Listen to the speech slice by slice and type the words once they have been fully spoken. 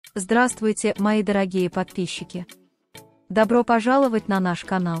Здравствуйте, мои дорогие подписчики! Добро пожаловать на наш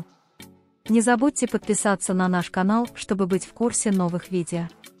канал! Не забудьте подписаться на наш канал, чтобы быть в курсе новых видео.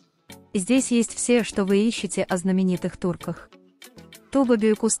 Здесь есть все, что вы ищете о знаменитых турках. Тубы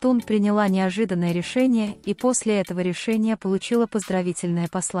Бюйюкюстюн приняла неожиданное решение и после этого решения получила поздравительное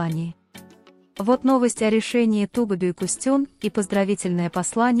послание. Вот новость о решении Тубы Бюйюкюстюн и поздравительное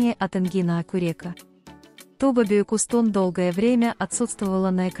послание от Энгина Акюрека. Тубы Бюйюкюстюн долгое время отсутствовала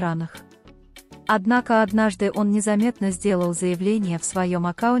на экранах. Однако однажды он незаметно сделал заявление в своем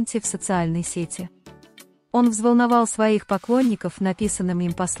аккаунте в социальной сети. Он взволновал своих поклонников написанным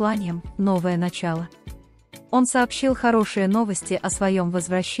им посланием «Новое начало». Он сообщил хорошие новости о своем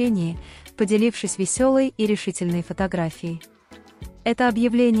возвращении, поделившись веселой и решительной фотографией. Это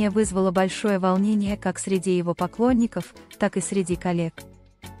объявление вызвало большое волнение как среди его поклонников, так и среди коллег.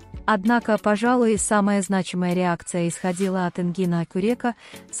 Однако, пожалуй, самая значимая реакция исходила от Энгина Акюрека,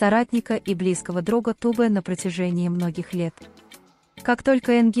 соратника и близкого друга Тубы на протяжении многих лет. Как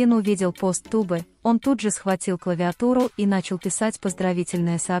только Энгин увидел пост Тубы, он тут же схватил клавиатуру и начал писать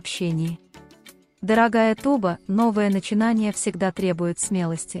поздравительное сообщение. «Дорогая Туба, новое начинание всегда требует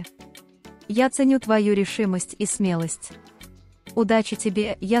смелости. Я ценю твою решимость и смелость. Удачи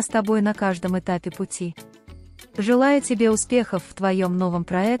тебе, я с тобой на каждом этапе пути. Желаю тебе успехов в твоем новом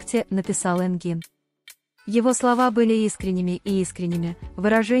проекте», — написал Энгин. Его слова были искренними,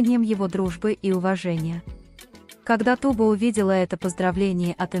 выражением его дружбы и уважения. Когда Туба увидела это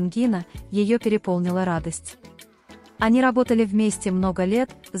поздравление от Энгина, ее переполнила радость. Они работали вместе много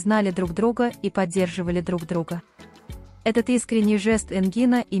лет, знали друг друга и поддерживали друг друга. Этот искренний жест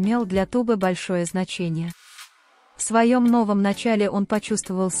Энгина имел для Тубы большое значение. В своем новом начале он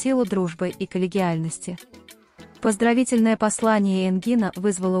почувствовал силу дружбы и коллегиальности. Поздравительное послание Энгина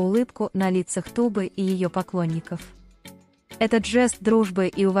вызвало улыбку на лицах Тубы и ее поклонников. Этот жест дружбы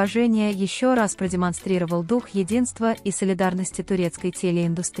и уважения еще раз продемонстрировал дух единства и солидарности турецкой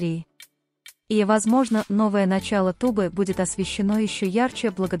телеиндустрии. И, возможно, новое начало Тубы будет освещено еще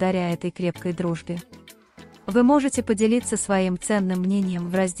ярче благодаря этой крепкой дружбе. Вы можете поделиться своим ценным мнением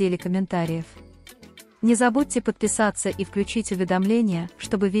в разделе комментариев. Не забудьте подписаться и включить уведомления,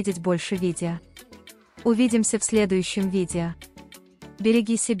 чтобы видеть больше видео. Увидимся в следующем видео.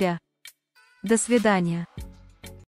 Береги себя. До свидания.